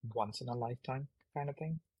once in a lifetime kind of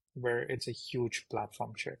thing, where it's a huge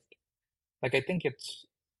platform shift. Like I think it's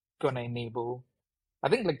gonna enable. I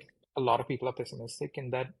think like a lot of people are pessimistic in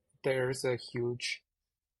that there's a huge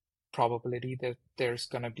probability that there's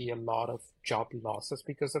gonna be a lot of job losses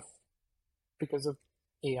because of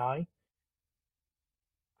AI.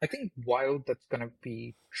 I think while that's gonna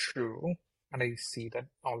be true, and I see that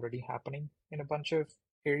already happening in a bunch of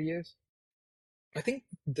areas, I think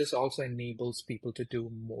this also enables people to do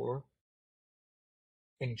more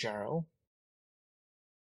in general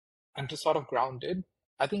and to sort of ground it.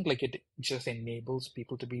 I think like it just enables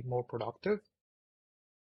people to be more productive,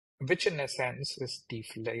 which in a sense is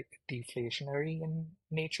deflationary in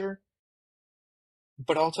nature,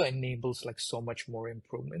 but also enables like so much more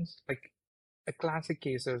improvements. Like a classic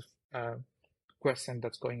case of question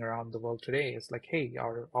that's going around the world today is like, hey,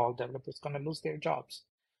 are all developers going to lose their jobs?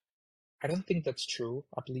 I don't think that's true,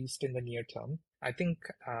 at least in the near term. I think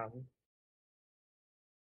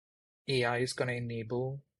AI is going to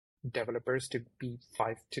enable developers to be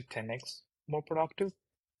 5 to 10x more productive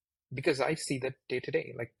because I see that day to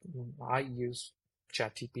day. Like I use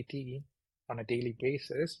ChatGPT on a daily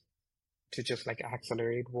basis to just like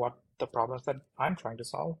accelerate what the problems that I'm trying to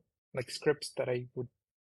solve. Like scripts that it would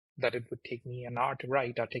take me an hour to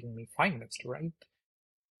write are taking me 5 minutes to write,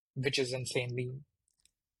 which is insanely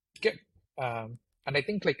good. And I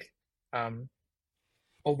think like um,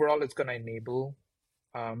 overall, it's going to enable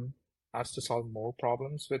um, us to solve more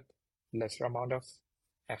problems with lesser amount of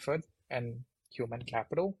effort and human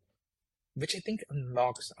capital, which I think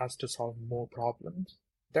unlocks us to solve more problems.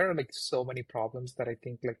 There are like so many problems that I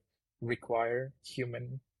think like require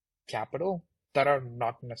human capital that are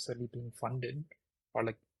not necessarily being funded or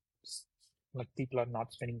like people are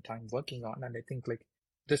not spending time working on. And I think like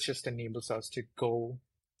this just enables us to go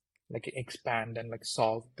like expand and like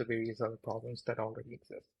solve the various other problems that already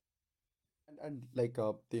exist. And like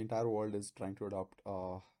the entire world is trying to adopt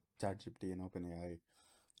ChatGPT and OpenAI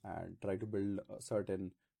and try to build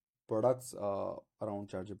certain products around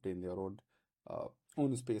ChatGPT in their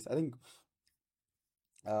own space. I think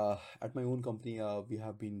at my own company, we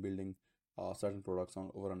have been building certain products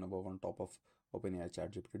on over and above on top of OpenAI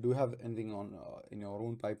ChatGPT. Do you have anything on in your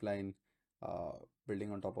own pipeline uh,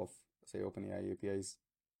 building on top of say OpenAI APIs?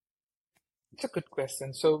 It's a good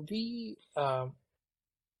question. So one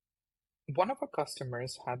of our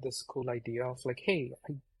customers had this cool idea of like, hey,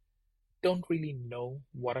 I don't really know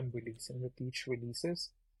what I'm releasing with each releases.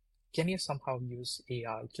 Can you somehow use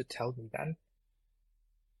AI to tell me that?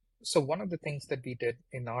 So one of the things that we did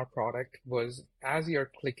in our product was as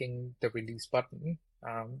you're clicking the release button,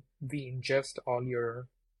 we ingest all your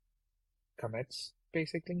commits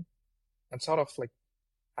basically and sort of like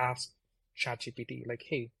ask ChatGPT like,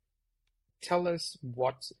 hey, tell us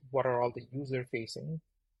what are all the user facing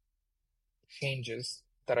changes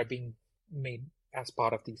that are being made as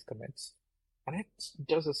part of these commits. And it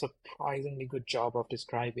does a surprisingly good job of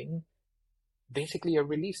describing basically a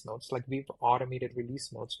release notes. Like we've automated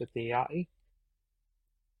release notes with AI,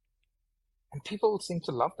 and people seem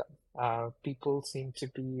to love them. People seem to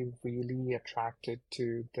be really attracted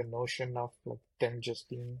to the notion of like them just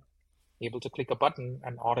being able to click a button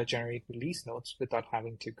and auto-generate release notes without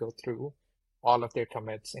having to go through all of their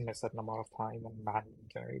commits in a certain amount of time and manually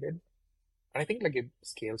generate it. And I think like it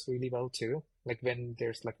scales really well too. Like when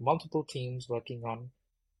there's like multiple teams working on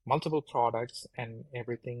multiple products and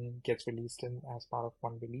everything gets released in as part of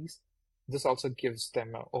one release, this also gives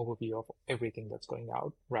them an overview of everything that's going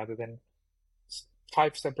out rather than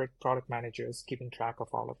 5 separate product managers keeping track of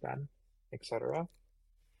all of that, etc.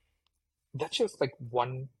 That's just like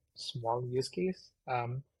one small use case.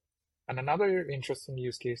 And another interesting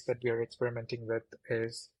use case that we are experimenting with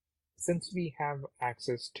is since we have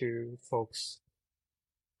access to folks'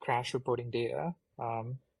 crash reporting data,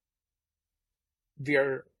 we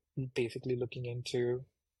are basically looking into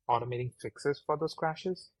automating fixes for those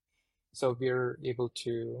crashes. So we're able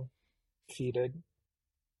to feed it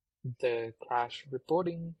the crash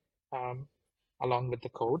reporting um, along with the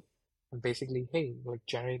code. and basically, hey, like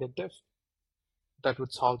generate a diff that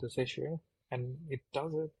would solve this issue, and it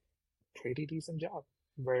does a pretty decent job.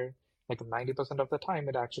 Where like 90% of the time,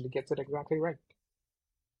 it actually gets it exactly right.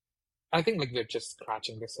 I think like we're just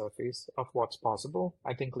scratching the surface of what's possible.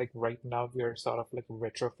 I think like right now we're sort of like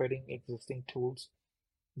retrofitting existing tools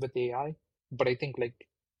with AI, but I think like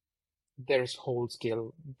there's whole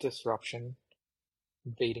scale disruption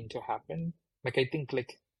waiting to happen. Like I think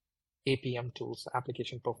like APM tools,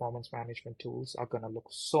 application performance management tools, are gonna look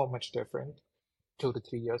so much different 2 to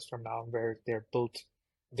 3 years from now, where they're built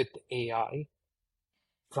with AI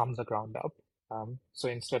from the ground up. So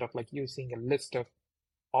instead of like you seeing a list of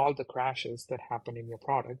all the crashes that happen in your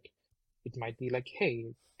product, it might be like,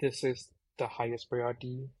 hey, this is the highest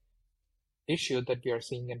priority issue that we are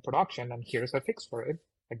seeing in production, and here's a fix for it.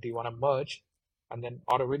 Like, do you want to merge and then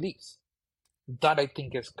auto release? That I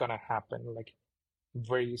think is gonna happen like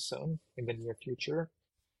very soon in the near future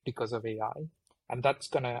because of AI. And that's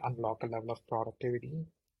gonna unlock a level of productivity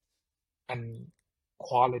and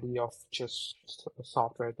quality of just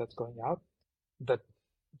software that's going out that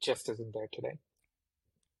just isn't there today.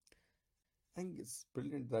 I think it's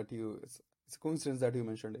brilliant that it's a coincidence that you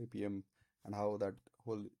mentioned APM and how that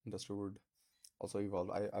whole industry would also evolve.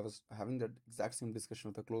 I was having that exact same discussion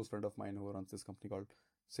with a close friend of mine who runs this company called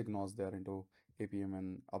Signos. They're into APM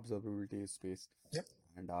and observability space. Yep.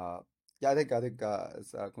 And yeah, I think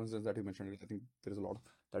it's a coincidence that you mentioned it. I think there is a lot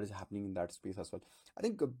that is happening in that space as well. I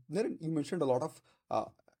think Naren, you mentioned a lot of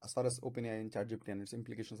as far as OpenAI and ChatGPT and its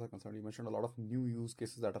implications are concerned. You mentioned a lot of new use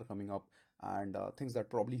cases that are coming up and things that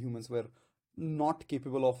probably humans were not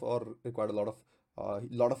capable of or required a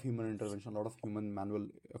lot of human intervention, a lot of human manual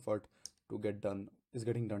effort to get done is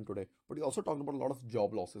getting done today. But you also talked about a lot of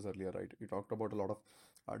job losses earlier, right? You talked about a lot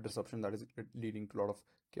of disruption that is leading to a lot of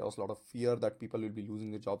chaos, a lot of fear that people will be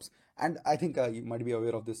losing their jobs. And I think you might be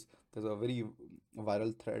aware of this. There's a very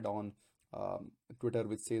viral thread on Twitter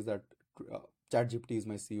which says that uh, ChatGPT is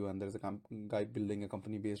my CEO, and there's a guy building a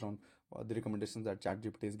company based on the recommendations that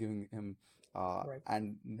ChatGPT is giving him. Right.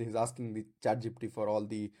 And he's asking the ChatGPT for all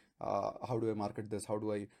the how do I market this, how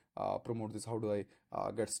do I promote this, how do I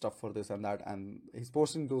get stuff for this and that, and he's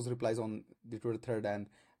posting those replies on the Twitter thread, and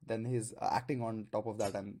then he's acting on top of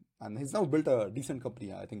that, and he's now built a decent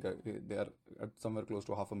company. I think they are at somewhere close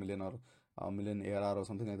to 500,000 or a million ARR or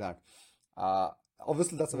something like that. Uh,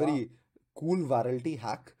 Obviously, that's a Wow. very cool virality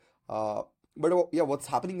hack. Uh, but yeah, what's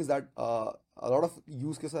happening is that a lot of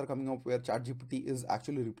use cases are coming up where ChatGPT is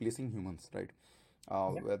actually replacing humans, right? Yeah.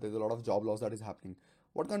 Where there's a lot of job loss that is happening.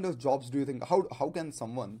 What kind of jobs do you think? How can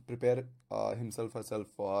someone prepare himself herself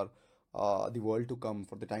for the world to come,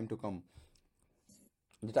 for the time to come?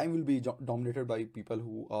 The time will be dominated by people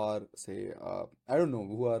who are, say, I don't know,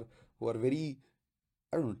 who are very,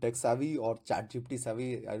 I don't know, tech savvy or chat GPT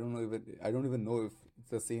savvy. I don't even know if it's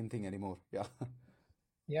the same thing anymore. Yeah.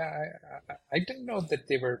 Yeah, I didn't know that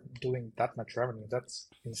they were doing that much revenue. That's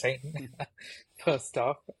insane. First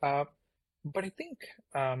off, but I think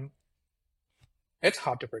um, it's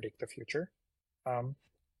hard to predict the future. Um,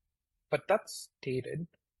 but that's stated.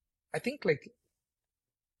 I think like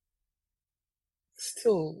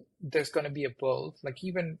still there's going to be a world, like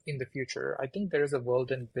even in the future, I think there is a world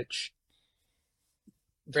in which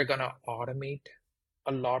we're going to automate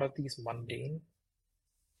a lot of these mundane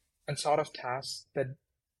and sort of tasks that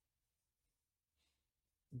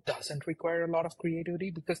doesn't require a lot of creativity,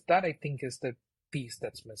 because that I think is the piece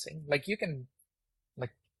that's missing. Like you can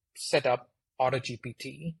like set up Auto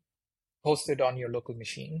GPT, host it on your local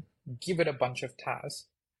machine, give it a bunch of tasks,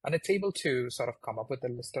 and it's able to sort of come up with a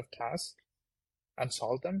list of tasks and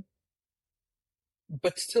solve them.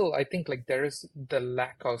 But still, I think like there is the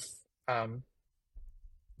lack of um,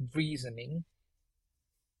 reasoning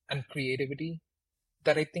and creativity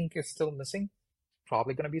that I think is still missing.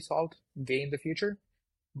 Probably going to be solved way in the future.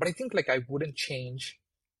 But I think like I wouldn't change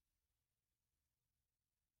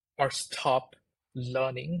or stop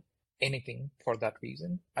learning anything for that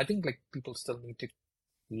reason. I think like people still need to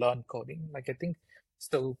learn coding. Like I think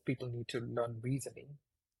still people need to learn reasoning,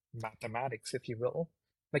 mathematics, if you will.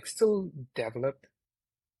 Like still develop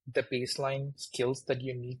the baseline skills that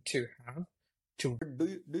you need to have to. But do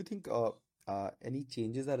you think any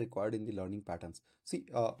changes are required in the learning patterns? See,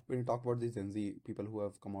 when you talk about these Gen Z people who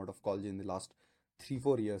have come out of college in the last 3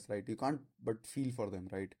 4 years, right? You can't but feel for them,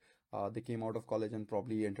 right? They came out of college and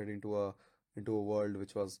probably entered into a world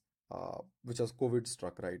which was COVID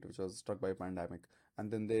struck, right? Which was struck by a pandemic,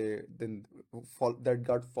 and that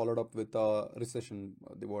got followed up with a recession.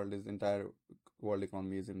 The entire world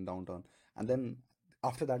economy is in downturn, and then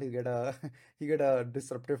after that you get a you get a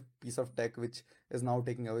disruptive piece of tech which is now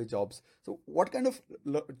taking away jobs. So what kind of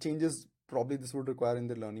changes probably this would require in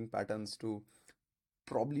the learning patterns to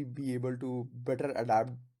probably be able to better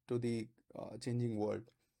adapt to the changing world?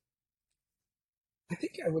 I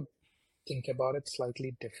think I would think about it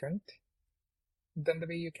slightly different than the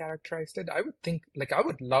way you characterized it. I would think, like, I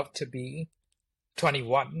would love to be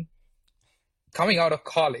 21 coming out of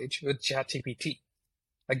college with ChatGPT.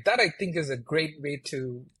 Like, that I think is a great way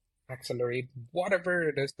to accelerate whatever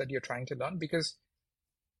it is that you're trying to learn, because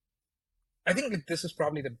I think like this is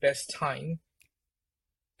probably the best time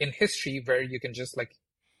in history where you can just like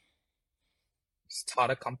start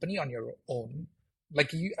a company on your own.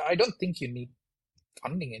 Like I don't think you need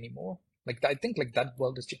funding anymore. Like I think like that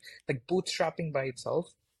world is like bootstrapping by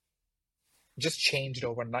itself just changed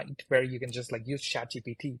overnight, where you can just like use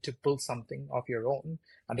ChatGPT to build something of your own.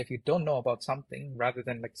 And if you don't know about something, rather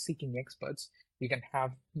than like seeking experts, you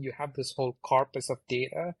have this whole corpus of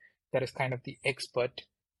data that is kind of the expert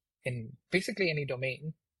in basically any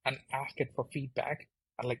domain, and ask it for feedback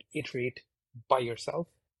and like iterate by yourself.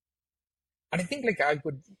 And I think like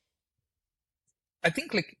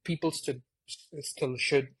people still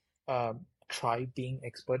should try being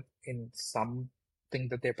expert in something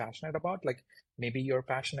that they're passionate about. Like maybe you're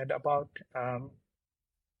passionate about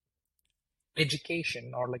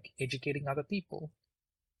education or like educating other people.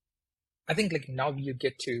 I think like now you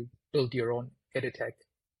get to build your own edutech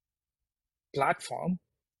platform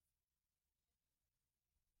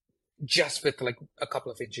just with like a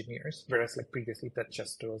couple of engineers, whereas like previously that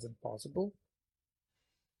just wasn't possible.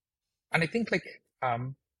 And I think like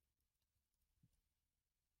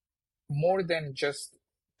more than just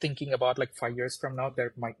thinking about like 5 years from now,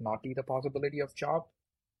 there might not be the possibility of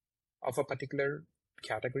a particular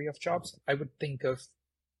category of jobs. I would think of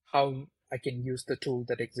how I can use the tool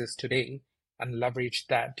that exists today and leverage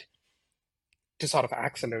that to sort of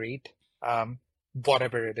accelerate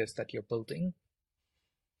whatever it is that you're building.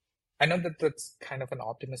 I know that that's kind of an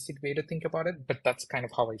optimistic way to think about it, but that's kind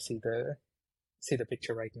of how I see the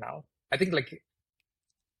picture right now. I think like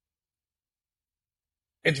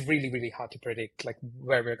it's really, really hard to predict like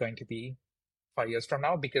where we're going to be 5 years from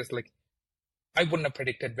now, because like I wouldn't have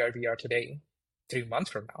predicted where we are today 3 months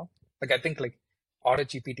from now. Like I think like Auto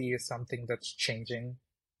GPT is something that's changing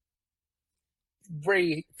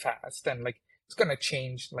very fast, and like it's gonna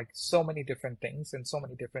change like so many different things in so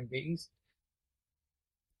many different ways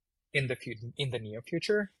in the near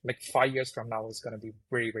future. Like 5 years from now is gonna be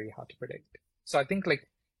very, very hard to predict. So I think like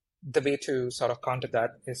the way to sort of counter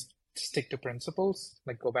that is stick to principles,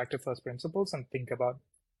 like go back to first principles and think about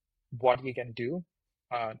what you can do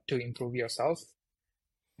to improve yourself.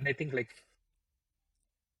 And I think like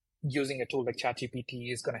using a tool like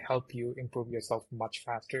ChatGPT is going to help you improve yourself much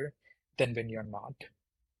faster than when you're not.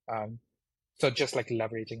 Um, so just like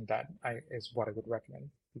leveraging that is what I would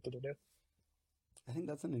recommend people to do. I think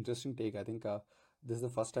that's an interesting take. I think this is the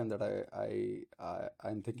first time that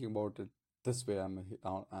I'm thinking about it this way.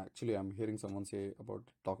 Actually I'm hearing someone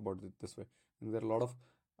talk about it this way. And there are a lot of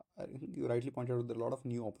I think you rightly pointed out there are a lot of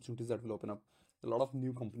new opportunities that will open up, a lot of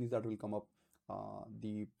new companies that will come up.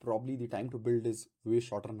 The probably the time to build is way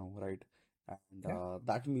shorter now, right? And Yeah.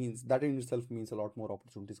 that means that in itself means a lot more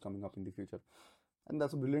opportunities coming up in the future, and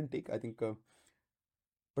that's a brilliant take. I think.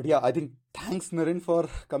 But yeah, I think thanks Naren for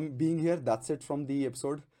being here. That's it from the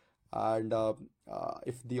episode. And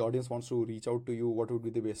if the audience wants to reach out to you, what would be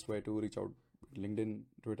the best way to reach out? LinkedIn,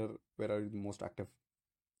 Twitter, where are you most active?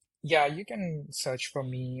 Yeah, you can search for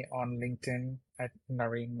me on LinkedIn at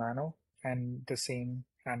Naren Mano, and the same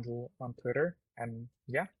handle on Twitter. And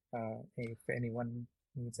yeah, if anyone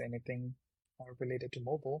needs anything related to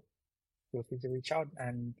mobile, feel free to reach out.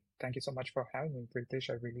 And thank you so much for having me, Pritesh.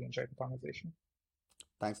 I really enjoyed the conversation.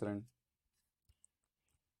 Thanks, Naren.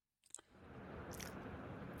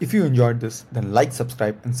 If you enjoyed this, then like,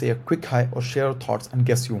 subscribe, and say a quick hi or share your thoughts and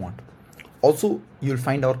guests you want. Also, you'll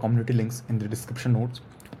find our community links in the description notes.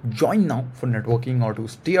 Join now for networking or to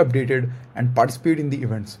stay updated and participate in the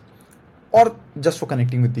events, or just for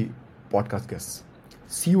connecting with the podcast guests.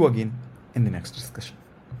 See you again in the next discussion.